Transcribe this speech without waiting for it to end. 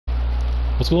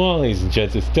What's going on, ladies and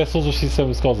gents? It's Death Soldier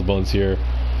C7 Skulls and Bones here,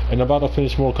 and I'm about to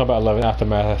finish Mortal Kombat 11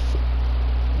 Aftermath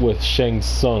with Shang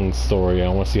Stung's story. I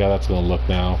want to see how that's going to look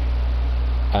now.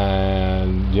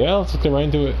 And yeah, let's get right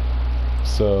into it.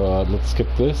 So let's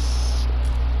skip this.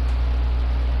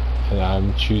 And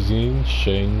I'm choosing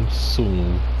Shang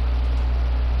Stung.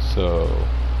 So,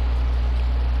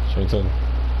 Shang Stung. Long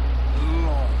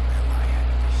have I had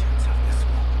visions of this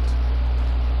moment.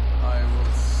 I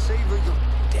will savor your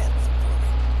death for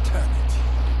eternity.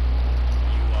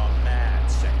 You are mad,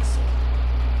 Shang Stung.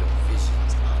 Your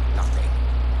visions are nothing.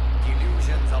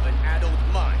 Illusions of an adult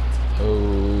mind.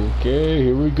 Okay,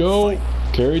 here we go.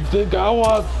 Cary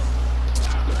Tagawa.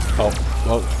 Oh.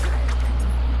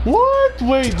 What?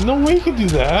 Wait, no way you can do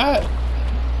that.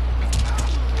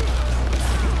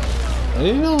 I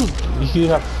didn't know you could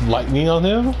have lightning on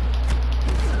him.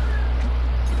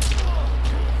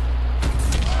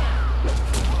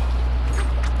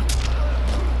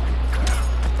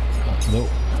 Nope.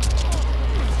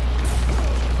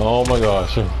 Oh my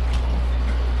gosh.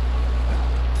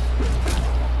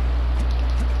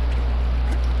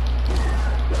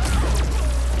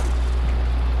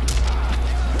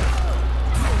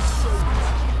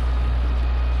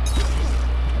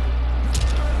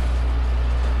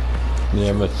 Yeah,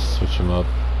 I'm gonna switch him up.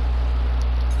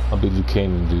 I'll be Liu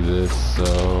Kang and do this,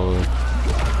 so...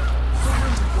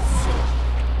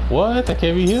 What? That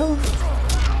can't be him?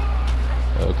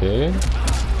 Okay.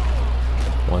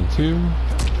 1, 2,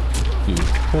 3,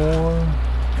 4.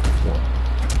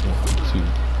 1, 2,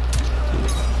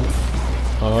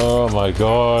 3. Oh my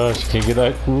gosh, can't get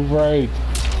that groove right.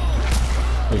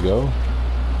 There you go.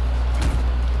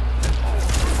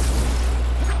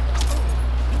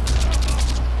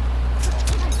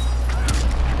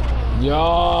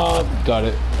 Yeah, got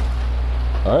it.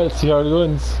 Alright, let's see how it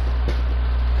goes.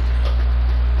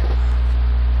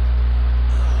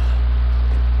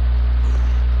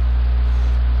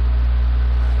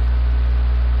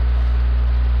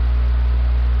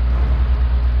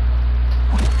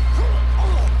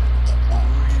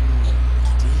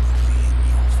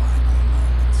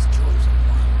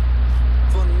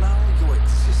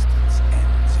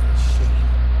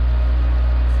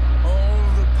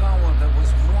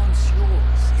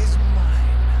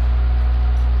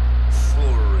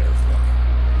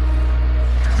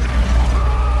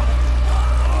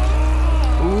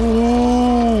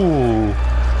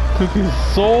 Took his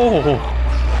soul.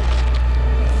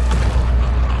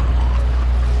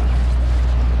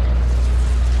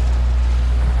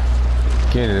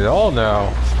 Getting it all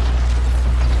now.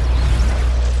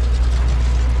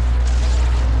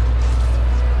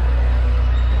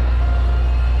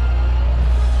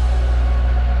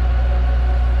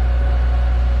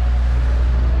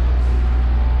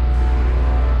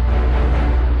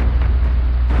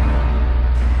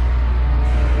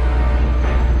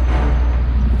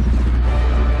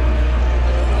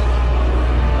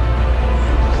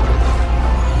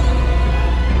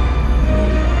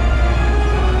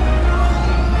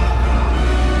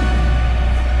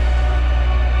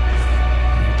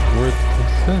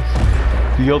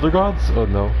 The Elder Gods? Oh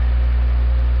no.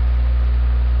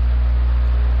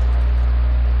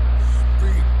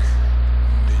 Speak,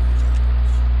 minions.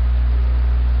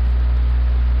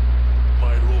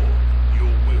 My lord,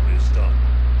 your will is done.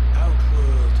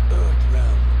 Outworld, Earth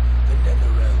Realm, the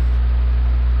Nether Realm.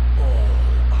 All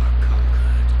are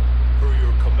conquered. Per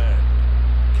your command,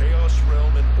 Chaos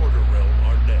Realm and Order Realm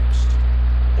are next.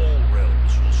 All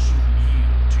realms will soon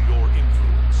yield to your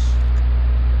influence.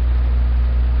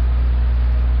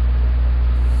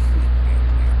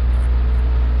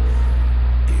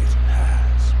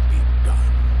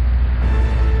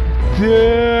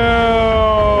 Damn!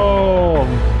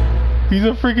 He's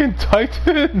a freaking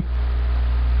Titan!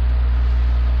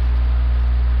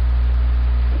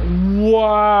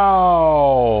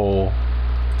 Wow!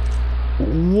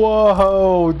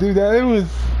 Whoa! Dude, that was...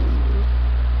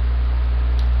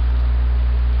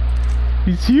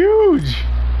 He's huge!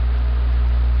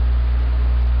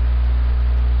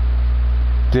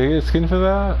 Did I get a skin for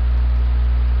that?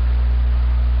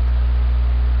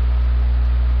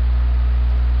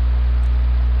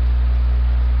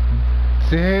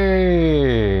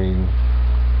 Dang,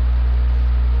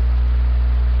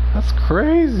 that's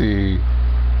crazy.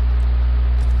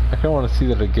 I kind of want to see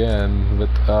that again, but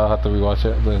I'll have to rewatch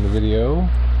it in the video.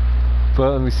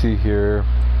 But let me see here.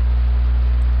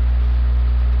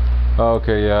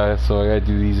 Okay, yeah, so I gotta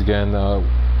do these again. Well,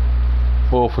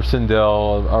 for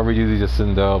Sindel, I'll redo these as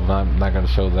Sindel, but I'm not gonna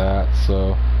show that.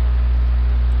 So,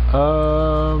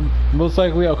 most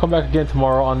likely I'll come back again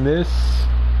tomorrow on this.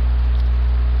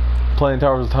 playing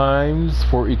Towers of Times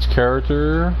for each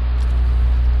character.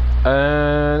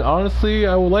 And honestly,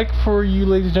 I would like for you,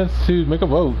 ladies and gents, to make a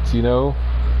vote, you know,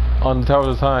 on the Towers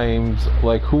of Times.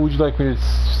 Like, who would you like me to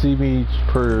see me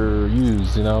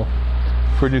use, you know,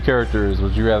 for new characters?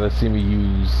 Would you rather see me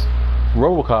use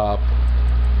Robocop,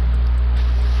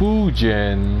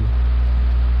 Fugin,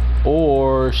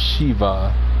 or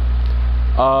Sheva?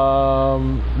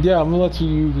 Yeah, I'm gonna let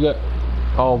you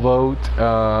all vote.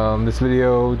 This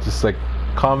video, just like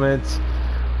comment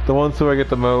the ones who I get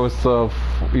the most of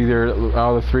either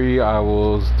out of the three. I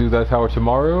will do that tower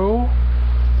tomorrow,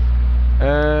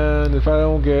 and if I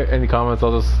don't get any comments,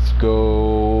 I'll just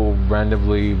go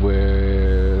randomly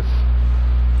with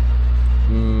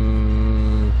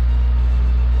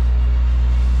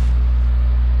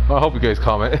I hope you guys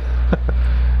comment.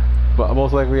 But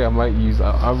most likely I might use,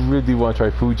 I really want to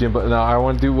try Fugin, but now I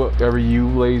want to do whatever you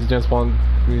ladies and gents want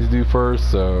me to do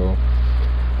first. So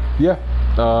yeah,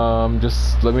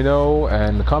 just let me know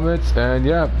in the comments. And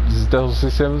yeah, this is Devil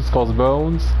Systems calls the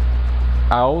Bones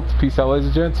out. Peace out, ladies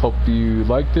and gents. Hope you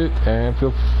liked it, and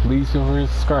please feel free to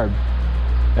subscribe,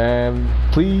 and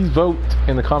please vote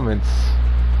in the comments: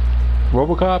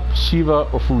 Robocop,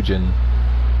 Sheva, or Fugin.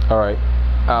 Alright,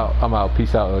 I'm out.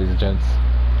 Peace out, ladies and gents.